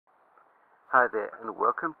Hi there, and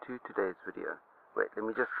welcome to today's video. Wait, let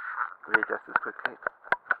me just readjust this quickly.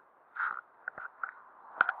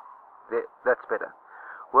 There, that's better.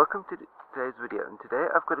 Welcome to today's video, and today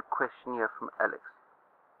I've got a question here from Alex.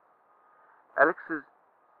 Alex is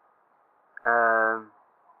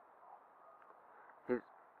he's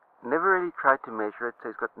never really tried to measure it,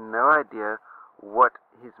 so he's got no idea what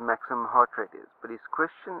his maximum heart rate is. But his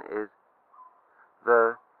question is,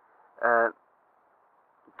 though,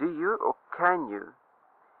 do you or can you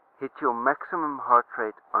hit your maximum heart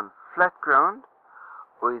rate on flat ground,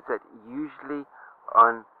 or is that usually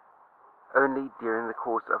on only during the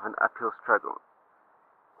course of an uphill struggle?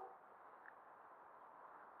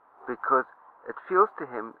 Because it feels to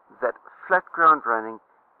him that flat ground running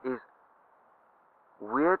is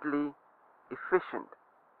weirdly efficient,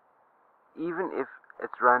 even if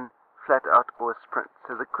it's run flat out or a sprint.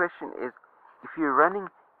 So the question is, if you're running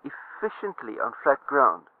efficiently on flat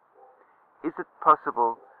ground, is it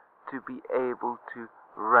possible to be able to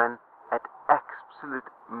run at absolute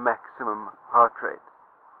maximum heart rate?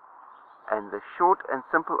 And the short and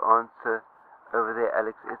simple answer over there,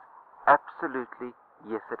 Alex, is absolutely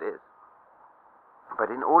yes, it is. But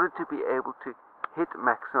in order to be able to hit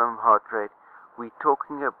maximum heart rate, we're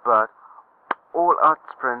talking about all-out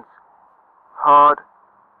sprints, hard,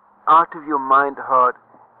 out-of-your-mind hard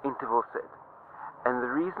interval set. And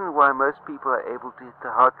the reason why most people are able to hit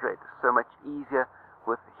the heart rate so much easier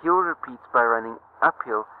with hill repeats by running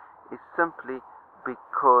uphill is simply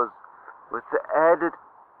because with the added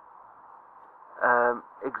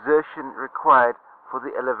exertion required for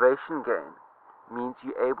the elevation gain means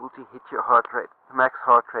you're able to hit your heart rate, max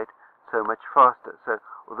heart rate, so much faster. So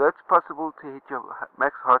although it's possible to hit your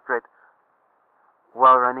max heart rate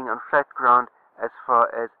while running on flat ground, as far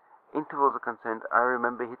as intervals are concerned, I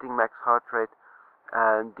remember hitting max heart rate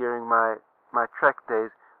during my track days.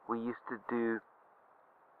 We used to do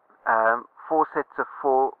 4 sets of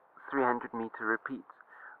 4 300-meter repeats,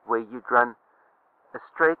 where you'd run a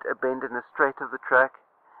straight, a bend, and a straight of the track,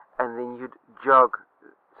 and then you'd jog.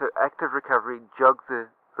 So active recovery, jog the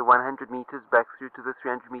 100 meters back through to the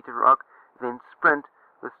 300-meter mark, then sprint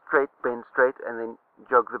with straight, bend, straight, and then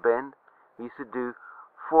jog the bend. We used to do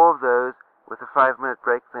 4 of those with a 5-minute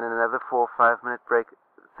break, then another 4 5-minute break,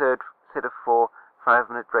 third set of 4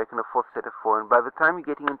 5-minute break, and a 4th set of 4. And by the time you're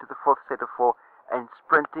getting into the 4th set of 4 and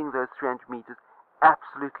sprinting those 300 meters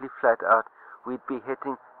absolutely flat out, we'd be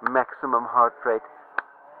hitting maximum heart rate,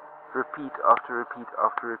 repeat after repeat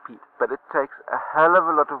after repeat. But it takes a hell of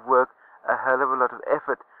a lot of work, a hell of a lot of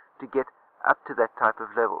effort to get up to that type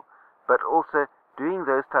of level. But also, doing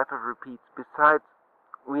those type of repeats, besides,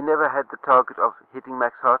 we never had the target of hitting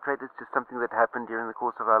max heart rate. It's just something that happened during the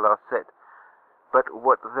course of our last set. But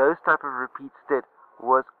what those type of repeats did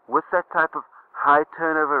was, with that type of high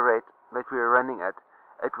turnover rate that we were running at,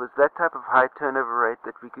 it was that type of high turnover rate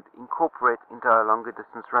that we could incorporate into our longer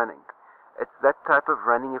distance running. It's that type of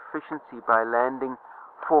running efficiency by landing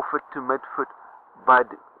forefoot to midfoot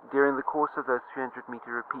during the course of those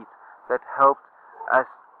 300-meter repeats that helped us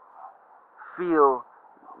feel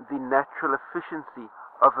the natural efficiency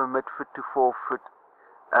of a midfoot to forefoot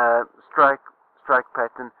strike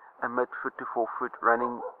pattern, a midfoot to forefoot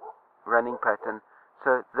running pattern.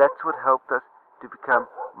 So that's what helped us to become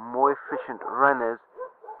more efficient runners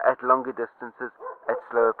at longer distances, at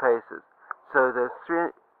slower paces. So those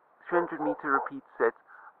 300-meter repeat sets,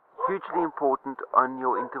 hugely important on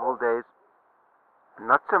your interval days,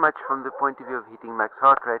 not so much from the point of view of hitting max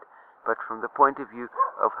heart rate, but from the point of view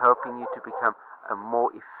of helping you to become a more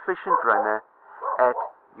efficient runner at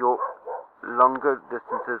your longer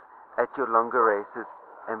distances, at your longer races.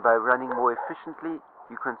 And by running more efficiently,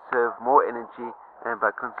 you conserve more energy, and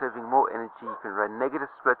by conserving more energy, you can run negative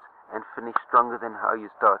splits and finish stronger than how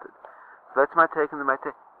you started. So that's my take on the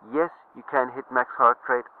matter. Yes, you can hit max heart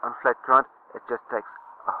rate on flat ground. It just takes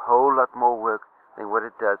a whole lot more work than what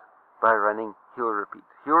it does by running hill repeats.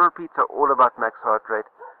 Hill repeats are all about max heart rate.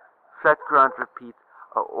 Flat ground repeats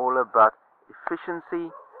are all about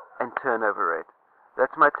efficiency and turnover rate.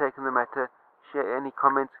 That's my take on the matter. Share any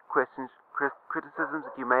comments, questions, criticisms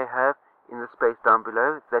that you may have in the space down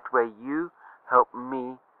below. That way you help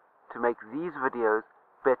me to make these videos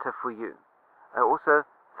better for you. Also,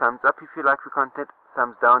 thumbs up if you like the content,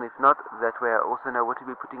 thumbs down if not. That way I also know what to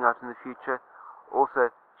be putting out in the future. Also,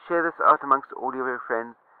 share this out amongst all of your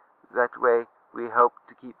friends. That way we help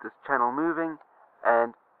to keep this channel moving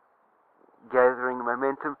and gathering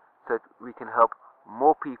momentum, so that we can help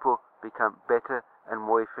more people become better and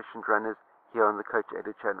more efficient runners here on the Coach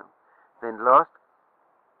Edu channel. Then last,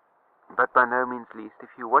 but by no means least, if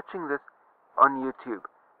you're watching this on YouTube,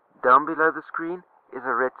 down below the screen is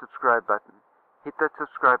a red subscribe button. hit that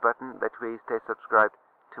subscribe button. That way you stay subscribed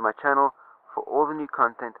to my channel for all the new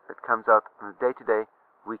content that comes out on a day-to-day,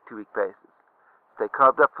 week-to-week basis. Stay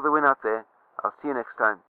carved up for the win out there. I'll see you next time.